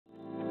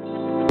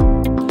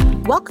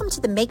Welcome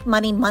to the Make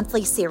Money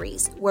Monthly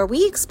series, where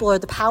we explore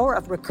the power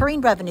of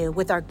recurring revenue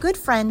with our good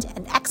friend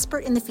and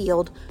expert in the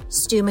field,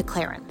 Stu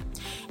McLaren.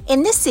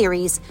 In this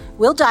series,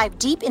 we'll dive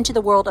deep into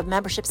the world of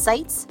membership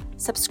sites,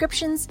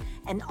 subscriptions,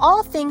 and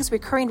all things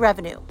recurring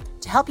revenue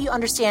to help you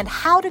understand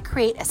how to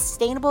create a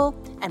sustainable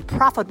and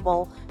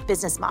profitable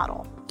business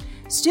model.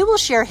 Stu will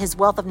share his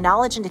wealth of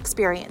knowledge and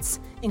experience,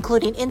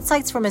 including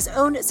insights from his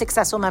own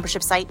successful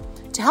membership site,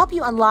 to help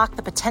you unlock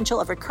the potential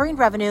of recurring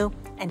revenue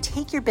and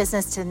take your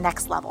business to the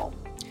next level.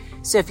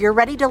 So if you're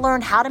ready to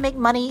learn how to make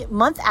money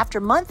month after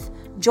month,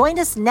 join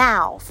us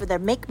now for the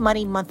Make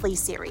Money Monthly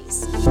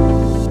series.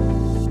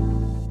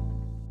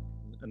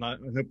 And I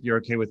hope you're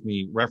okay with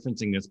me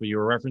referencing this, but you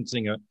were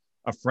referencing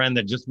a friend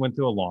that just went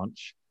through a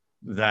launch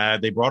that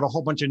they brought a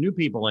whole bunch of new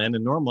people in,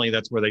 and normally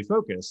that's where they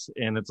focus.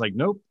 And it's like,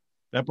 nope,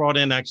 that brought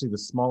in actually the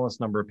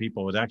smallest number of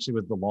people. It actually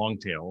was the long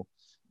tail.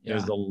 It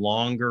was the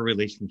longer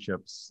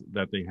relationships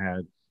that they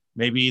had.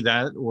 Maybe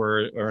that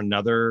or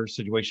another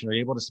situation. Are you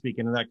able to speak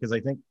into that? Because I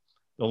think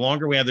the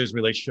longer we have those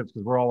relationships,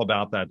 because we're all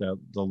about that,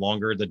 the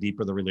longer, the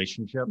deeper the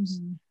relationships,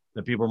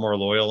 the people are more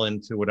loyal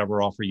into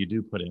whatever offer you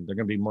do put in. They're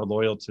going to be more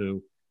loyal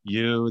to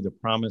you, the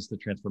promise, the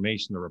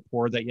transformation, the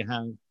rapport that you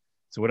have.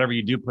 So whatever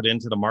you do put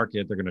into the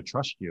market, they're going to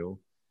trust you.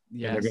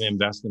 Yes. And they're going to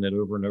invest in it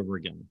over and over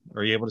again.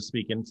 Are you able to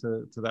speak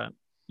into that?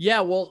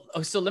 Yeah, well,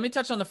 so let me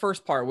touch on the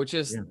first part, which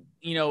is,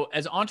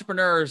 as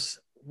entrepreneurs,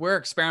 we're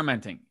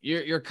experimenting.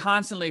 You're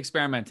constantly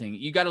experimenting.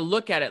 You got to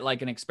look at it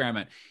like an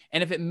experiment.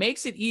 And if it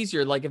makes it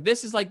easier, like if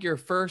this is like your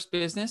first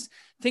business,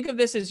 think of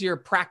this as your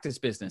practice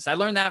business. I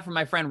learned that from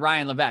my friend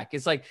Ryan Levesque.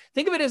 It's like,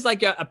 think of it as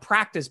like a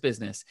practice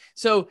business.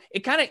 So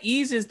it kind of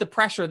eases the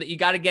pressure that you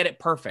got to get it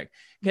perfect.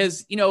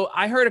 Because,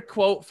 I heard a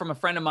quote from a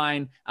friend of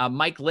mine,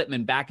 Mike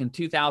Littman, back in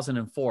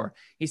 2004.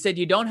 He said,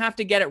 you don't have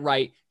to get it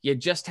right. You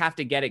just have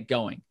to get it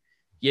going.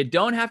 You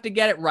don't have to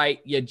get it right.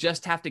 You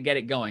just have to get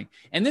it going.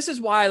 And this is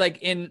why,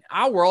 like in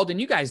our world,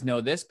 and you guys know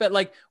this, but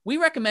like we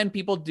recommend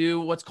people do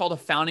what's called a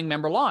founding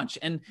member launch.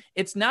 And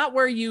it's not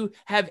where you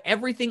have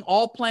everything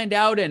all planned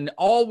out and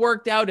all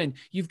worked out and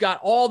you've got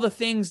all the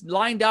things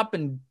lined up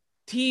and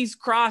T's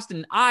crossed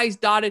and I's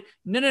dotted.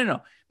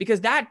 No,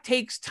 because that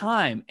takes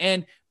time.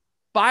 And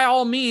by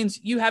all means,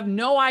 you have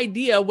no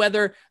idea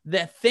whether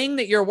the thing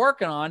that you're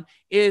working on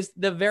is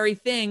the very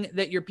thing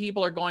that your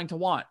people are going to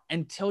want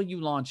until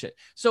you launch it.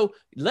 So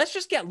let's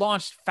just get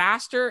launched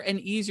faster and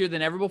easier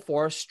than ever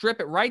before. Strip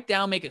it right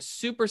down, make it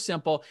super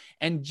simple,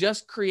 and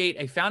just create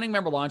a founding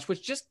member launch,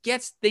 which just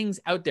gets things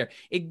out there.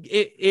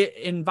 It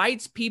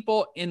invites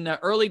people in the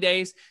early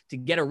days to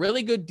get a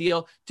really good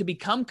deal, to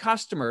become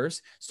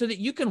customers so that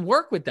you can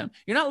work with them.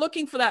 You're not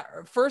looking for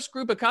that first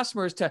group of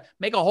customers to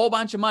make a whole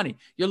bunch of money.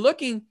 You're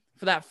looking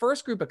for that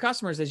first group of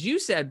customers, as you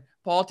said,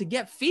 Paul, to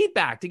get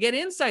feedback, to get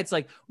insights,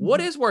 like what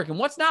is working,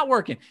 what's not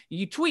working.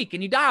 You tweak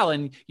and you dial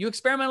and you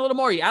experiment a little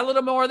more. You add a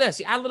little more of this,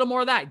 you add a little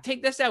more of that.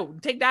 Take this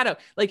out, take that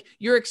out. Like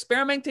you're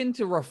experimenting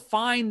to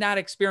refine that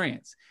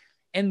experience.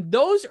 And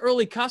those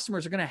early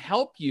customers are going to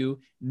help you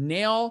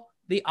nail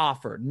the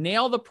offer,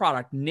 nail the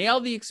product, nail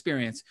the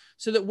experience,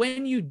 so that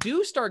when you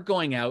do start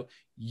going out,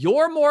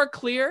 you're more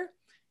clear,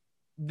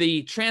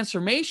 the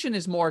transformation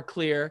is more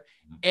clear,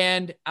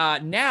 and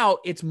now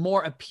it's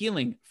more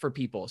appealing for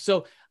people.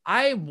 So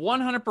I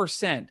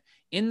 100%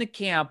 in the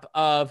camp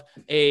of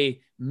a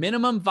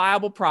minimum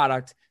viable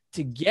product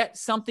to get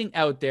something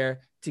out there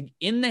to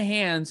in the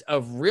hands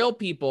of real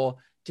people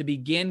to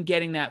begin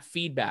getting that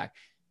feedback.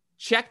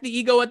 Check the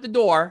ego at the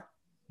door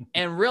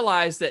and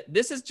realize that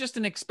this is just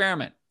an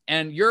experiment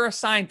and you're a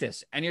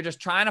scientist and you're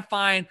just trying to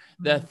find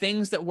the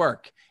things that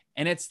work.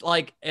 And it's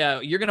like,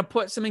 you're going to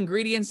put some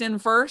ingredients in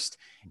first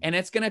and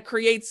it's going to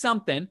create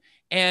something.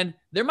 And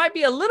there might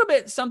be a little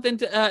bit something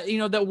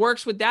to, that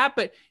works with that,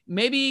 but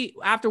maybe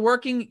after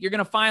working, you're going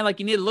to find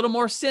like you need a little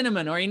more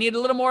cinnamon or you need a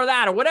little more of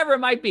that or whatever it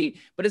might be,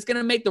 but it's going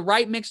to make the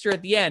right mixture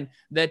at the end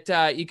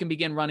that you can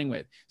begin running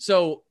with.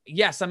 So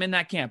yes, I'm in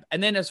that camp.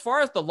 And then as far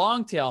as the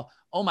long tail,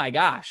 oh my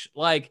gosh,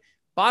 like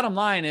bottom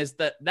line is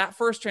that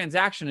first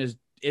transaction is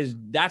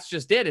that's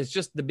just it. It's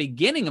just the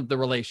beginning of the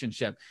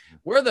relationship.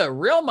 Where the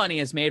real money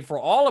is made for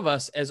all of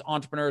us as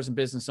entrepreneurs and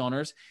business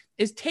owners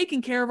is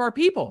taking care of our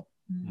people.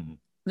 Mm-hmm.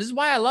 This is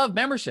why I love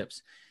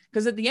memberships,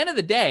 because at the end of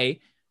the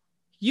day,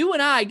 you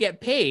and I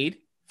get paid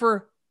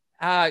for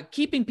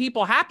keeping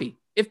people happy.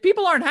 If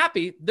people aren't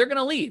happy, they're going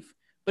to leave.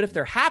 But if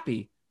they're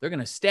happy, they're going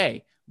to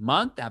stay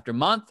month after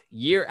month,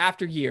 year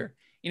after year.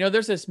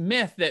 There's this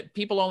myth that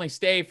people only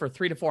stay for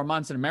 3 to 4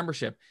 months in a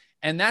membership.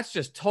 And that's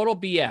just total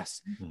BS.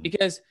 Mm-hmm.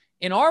 Because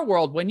in our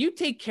world, when you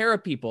take care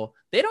of people,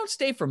 they don't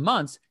stay for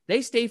months,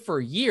 they stay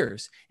for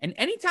years. And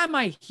anytime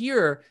I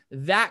hear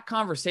that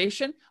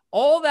conversation,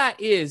 all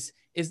that is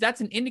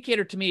that's an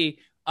indicator to me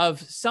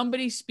of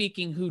somebody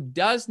speaking who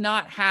does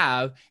not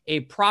have a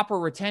proper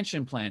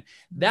retention plan.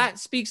 That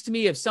speaks to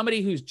me of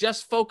somebody who's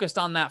just focused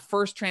on that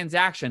first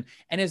transaction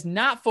and is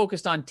not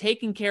focused on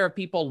taking care of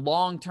people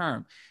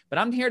long-term. But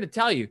I'm here to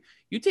tell you,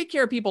 you take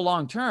care of people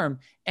long-term,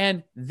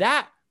 and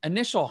that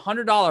initial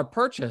 $100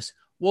 purchase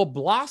will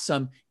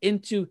blossom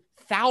into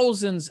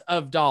thousands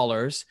of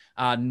dollars,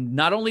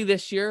 not only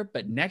this year,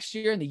 but next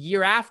year and the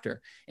year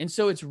after. And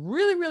so it's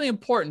really, really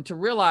important to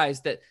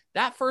realize that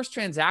that first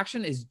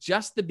transaction is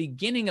just the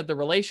beginning of the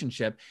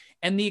relationship.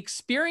 And the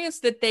experience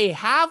that they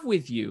have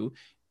with you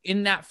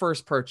in that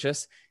first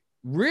purchase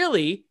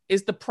really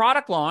is the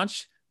product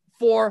launch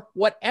for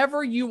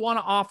whatever you want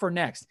to offer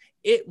next.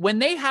 When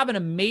they have an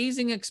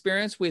amazing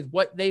experience with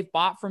what they've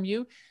bought from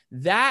you,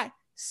 that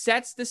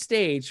sets the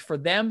stage for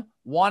them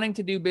wanting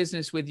to do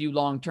business with you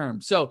long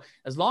term. So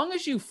as long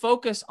as you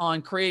focus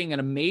on creating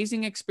an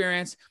amazing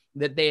experience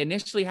that they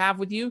initially have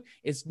with you,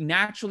 it's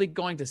naturally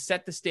going to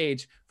set the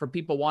stage for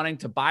people wanting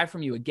to buy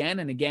from you again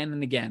and again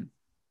and again.